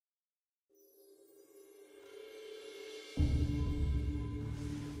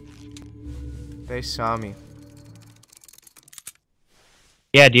They saw me.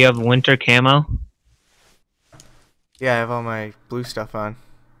 Yeah, do you have winter camo? Yeah, I have all my blue stuff on.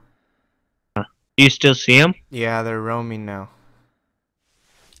 Do you still see them? Yeah, they're roaming now.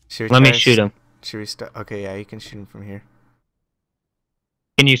 Let me shoot them. Should we start? Okay, yeah, you can shoot them from here.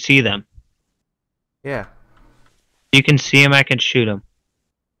 Can you see them? Yeah, You can see them, I can shoot them.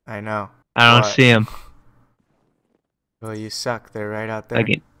 I know. I don't see them. Well, you suck. They're right out there. I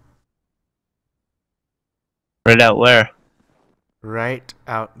can... Right out where? Right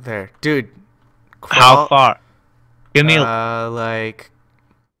out there. Dude, How far? Give me like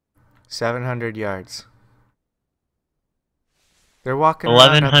 700 yards. They're walking around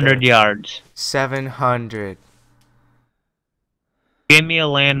 1,100 yards. 700. Give me a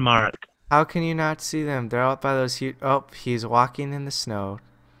landmark. How can you not see them? They're out by those huge... Oh, he's walking in the snow.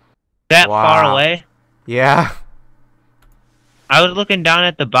 That far away? Yeah. I was looking down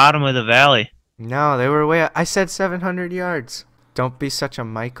at the bottom of the valley. No, they were way... I said 700 yards. Don't be such a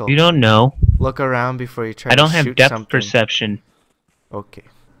Michael. You don't know. Look around before you try I to don't shoot have depth something. perception. Okay.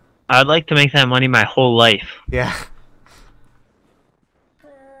 I'd like to make that money my whole life. Yeah.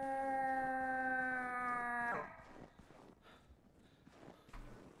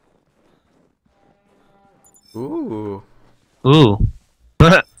 Ooh. Ooh.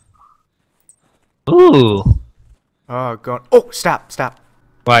 Ooh. Oh, going... Oh, stop, stop.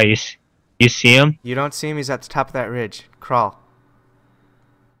 Why, you see him? You don't see him? He's at the top of that ridge. Crawl.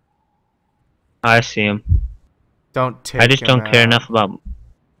 I see him. Don't take I just him don't care out. enough about...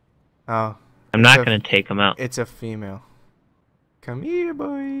 Oh. I'm not going to take him out. It's a female. Come here,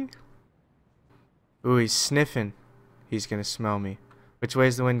 boy. Ooh, he's sniffing. He's gonna smell me. Which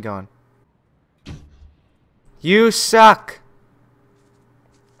way's the wind going? You suck!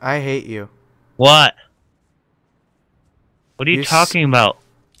 I hate you. What? What are you talking about?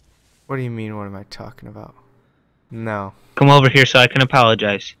 What do you mean, what am I talking about? No. Come over here so I can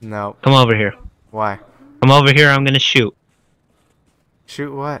apologize. No. Come over here. Why? Come over here, I'm gonna shoot.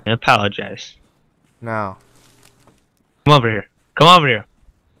 Shoot what? And apologize. No. Come over here. Come over here.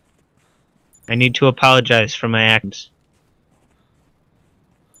 I need to apologize for my actions.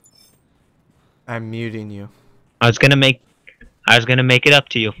 I'm muting you. I was gonna make it up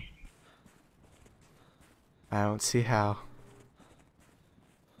to you. I don't see how.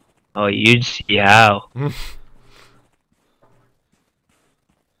 Oh, you'd see how.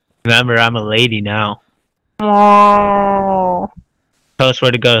 Remember, I'm a lady now. Oh. Tell us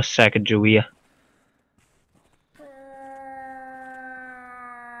where to go, Sacagawea.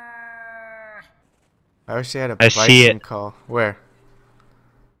 I wish they had a I see bison it. call. Where?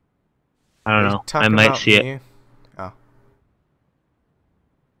 I don't Are you know. I talking might about see it. me? Oh.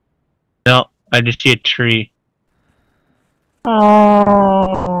 No, I just see a tree.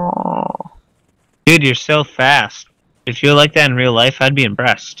 Oh. Dude, you're so fast. If you were like that in real life, I'd be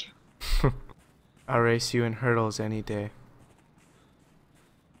impressed. I'll race you in hurdles any day.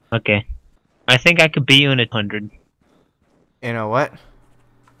 Okay. I think I could beat you in a 100. In a what?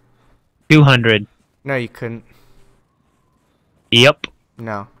 200. No, you couldn't. Yep.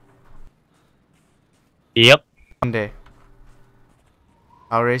 No. Yep. Monday.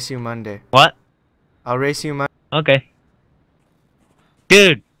 I'll race you Monday. What? I'll race you Monday. Okay.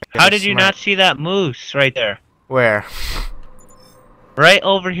 Dude, how did you smart. not see that moose right there? Where? Right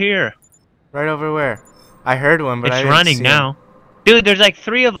over here. Right over where? I heard one, but I It's didn't running see now. him. Dude, there's like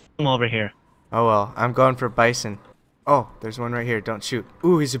 3 of them over here. Oh well, I'm going for bison. Oh, there's one right here. Don't shoot.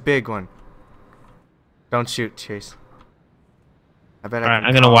 Ooh, he's a big one. Don't shoot, Chase. I bet Alright,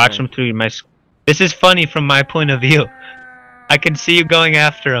 I'm gonna watch him through my... This is funny from my point of view. I can see you going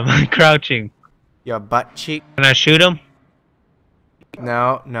after him, crouching. Your butt cheek. Can I shoot him?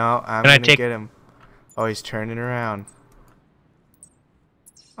 No, no, I'm Can I gonna take- get him. Oh, he's turning around.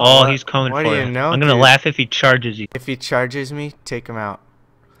 Oh, what- he's coming what for do you you. know, I'm gonna dude? laugh if he charges you. If he charges me, take him out.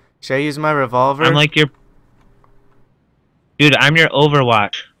 Should I use my revolver? I'm like your... Dude, I'm your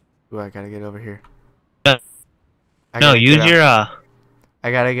Overwatch. Ooh, I gotta get over here. No, I no gotta use get your,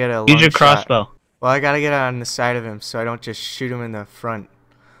 I gotta get a long use your shot. crossbow. Well, I gotta get on the side of him so I don't just shoot him in the front.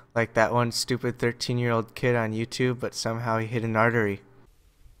 Like that one stupid 13-year-old kid on YouTube, but somehow he hit an artery.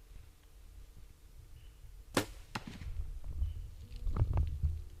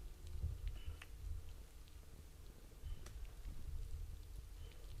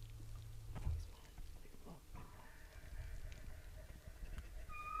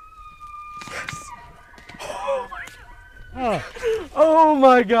 Oh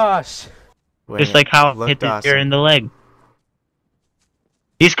my gosh! Just like how I hit the deer in the leg.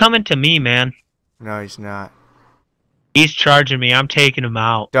 He's coming to me, man. No, he's not. He's charging me. I'm taking him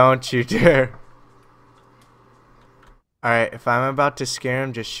out. Don't you dare. Alright, if I'm about to scare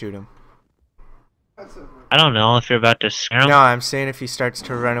him, just shoot him. I don't know if you're about to scare him. No, I'm saying if he starts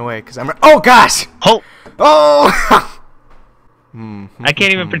to run away, because I'm... Oh, gosh! Oh! Oh! I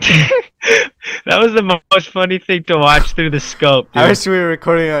can't even pretend. That was the most funny thing to watch through the scope, dude. I wish we were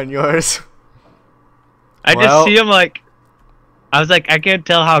recording on yours. I just see him like... I was like, I can't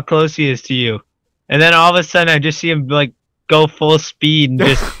tell how close he is to you. And then all of a sudden, I just see him like go full speed and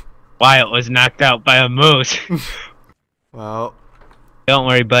just... Wyatt was knocked out by a moose. Well... Don't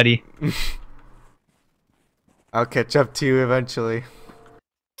worry, buddy. I'll catch up to you eventually.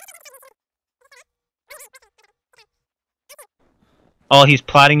 Oh, he's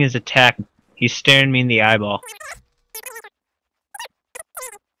plotting his attack. He's staring me in the eyeball.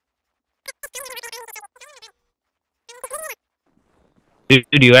 Dude,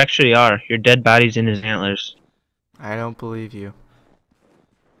 you actually are. Your dead body's in his antlers. I don't believe you.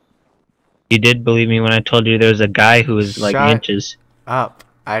 You did believe me when I told you there was a guy who was like Shut inches. Up.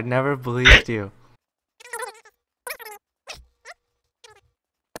 I never believed you.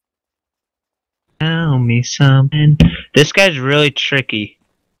 Tell me something. This guy's really tricky.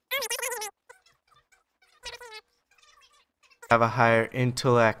 Have a higher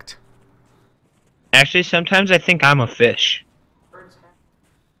intellect. Actually, sometimes I think I'm a fish.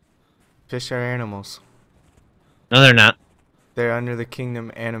 Fish are animals. No, they're not. They're under the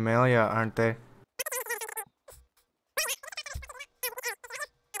kingdom Animalia, aren't they?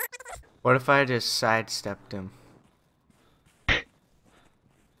 What if I just sidestepped him?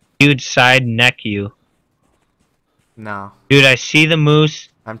 Dude, side neck you. No, Dude, I see the moose.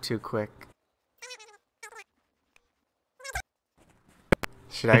 I'm too quick.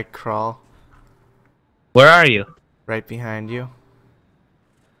 Should I crawl? Where are you? Right behind you?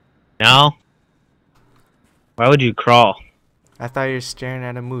 No. Why would you crawl? I thought you were staring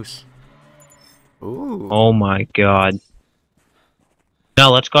at a moose. Ooh. Oh my god. No,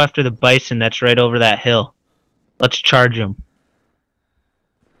 let's go after the bison that's right over that hill. Let's charge him.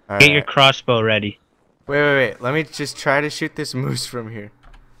 Get your crossbow ready. Wait. Let me just try to shoot this moose from here.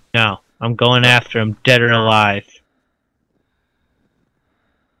 No, I'm going after him, dead or alive.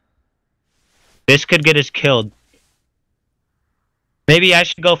 This could get us killed. Maybe I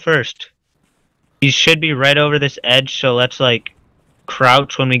should go first. He should be right over this edge, so let's like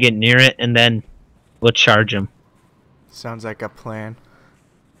crouch when we get near it and then we'll charge him. Sounds like a plan.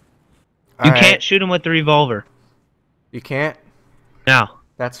 You can't shoot him with the revolver. You can't? No.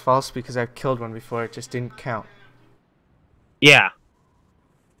 That's false because I've killed one before. It just didn't count. Yeah.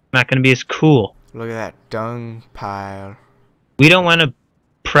 Not gonna be as cool. Look at that dung pile. We don't want to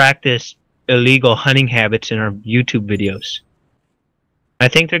practice illegal hunting habits in our YouTube videos. I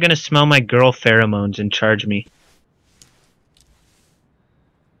think they're gonna smell my girl pheromones and charge me.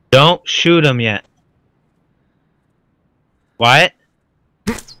 Don't shoot him yet. What?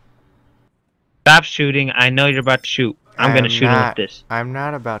 Stop shooting. I know you're about to shoot. I'm gonna shoot him with this. I'm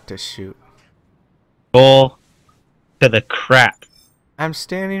not about to shoot. Bull to the crap. I'm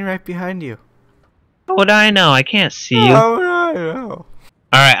standing right behind you. How would I know? I can't see you. How would I know?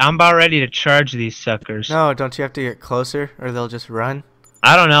 Alright, I'm about ready to charge these suckers. No, don't you have to get closer or they'll just run?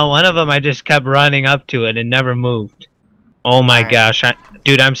 I don't know. One of them I just kept running up to it and never moved. Oh my gosh.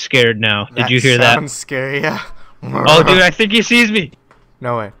 Dude, I'm scared now. Did you hear that? Sounds scary, yeah. Oh, dude, I think he sees me.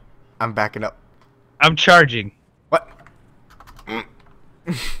 No way. I'm backing up. I'm charging. What?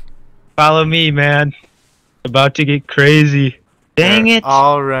 Follow me, man. About to get crazy. Dang They're it.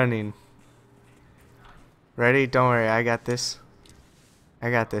 all running. Ready? Don't worry. I got this.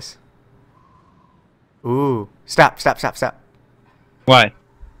 I got this. Ooh. Stop. What?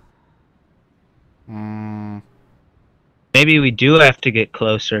 Maybe we do have to get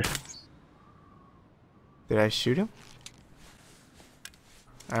closer. Did I shoot him?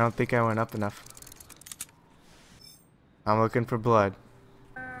 I don't think I went up enough. I'm looking for blood.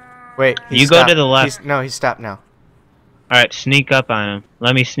 Wait, You go to the left. No, he stopped now. Alright, sneak up on him.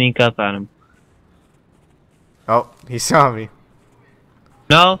 Let me sneak up on him. Oh, he saw me.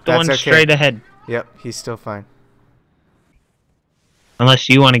 No, the That's one okay. straight ahead. Yep, he's still fine. Unless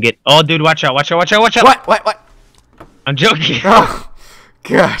you want to get... Oh, dude, watch out. What? I'm joking. Oh,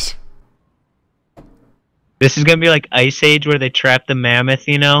 gosh. This is going to be like Ice Age where they trap the mammoth,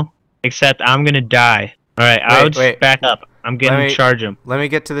 you know? Except I'm going to die. Alright, I'll just back up. I'm getting to charge him. Let me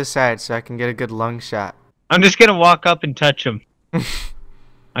get to the side so I can get a good lung shot. I'm just going to walk up and touch him.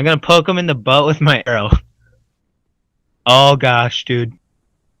 I'm going to poke him in the butt with my arrow. Oh, gosh, dude.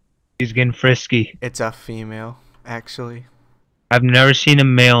 He's getting frisky. It's a female, actually. I've never seen a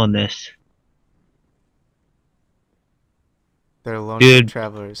male in this. They're lone Dude.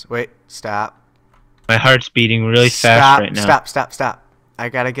 travelers. Wait, stop. My heart's beating really fast right now. Stop. I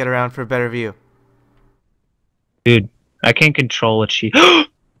gotta get around for a better view. Dude, I can't control what she... Oh!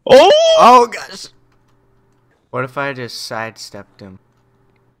 Oh, gosh. What if I just sidestepped him?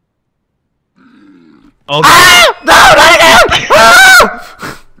 Oh, ah! No, not again!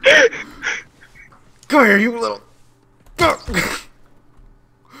 Ah! Come here, you little...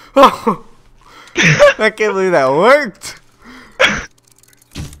 Oh. I can't believe that worked.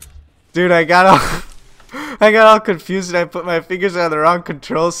 Dude, I got all confused and I put my fingers on the wrong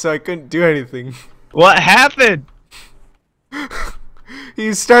controls so I couldn't do anything. What happened?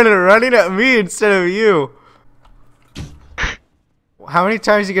 He started running at me instead of you. How many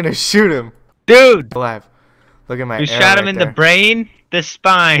times are you gonna shoot him? Dude! Alive. Look at my You arrow shot him right in there. the brain, the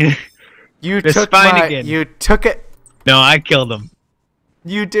spine. You the took spine my, again. You took it. No, I killed him.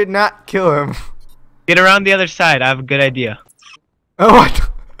 You did not kill him. Get around the other side. I have a good idea. Oh, what?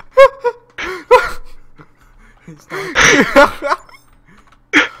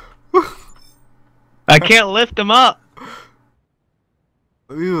 I can't lift him up.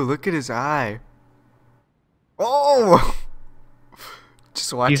 Ooh, look at his eye. Oh!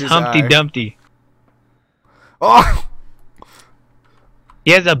 Just watch He's his Humpty eye. Dumpty. Oh!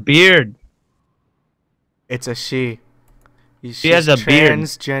 He has a beard. It's a she. She has a beard.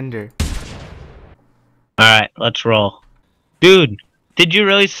 Transgender. Alright, let's roll. Dude, did you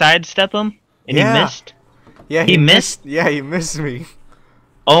really sidestep him? And Yeah. he missed? Yeah, He missed? Yeah, he missed me.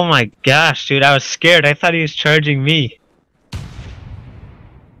 Oh my gosh, dude, I was scared. I thought he was charging me.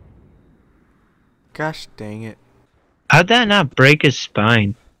 Gosh dang it. How'd that not break his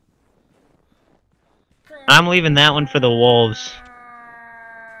spine? I'm leaving that one for the wolves.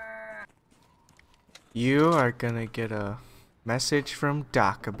 You are gonna get a message from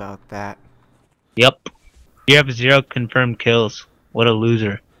Doc about that. Yep. You have 0 confirmed kills. What a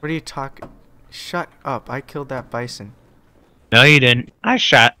loser. What are you talking? Shut up. I killed that bison. No, you didn't. I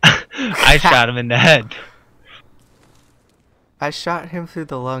shot him in the head. I shot him through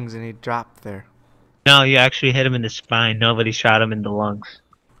the lungs and he dropped there. No, you actually hit him in the spine. Nobody shot him in the lungs.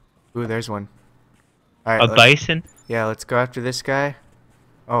 Ooh, there's one. Alright, A bison? yeah, let's go after this guy.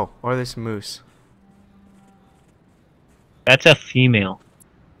 Oh, or this moose. That's a female.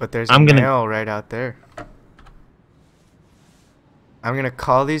 But there's a male right out there. I'm gonna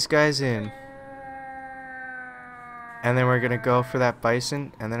call these guys in. And then we're gonna go for that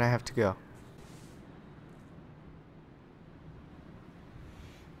bison, and then I have to go.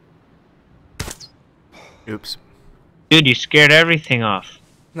 Oops. Dude, you scared everything off.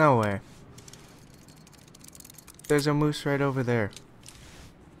 No way. There's a moose right over there.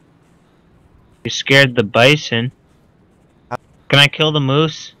 You scared the bison. Can I kill the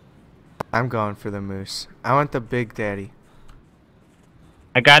moose? I'm going for the moose. I want the big daddy.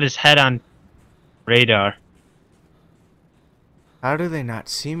 I got his head on radar. How do they not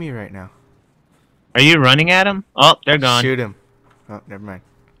see me right now? Are you running at him? Oh, they're gone. Shoot him. Oh, never mind.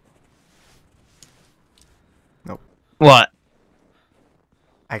 Nope. What?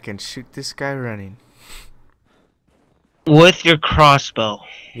 I can shoot this guy running. With your crossbow.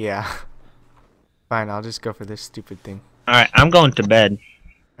 Yeah. Fine, I'll just go for this stupid thing. Alright, I'm going to bed.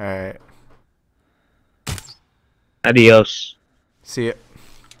 Alright. Adios. See ya.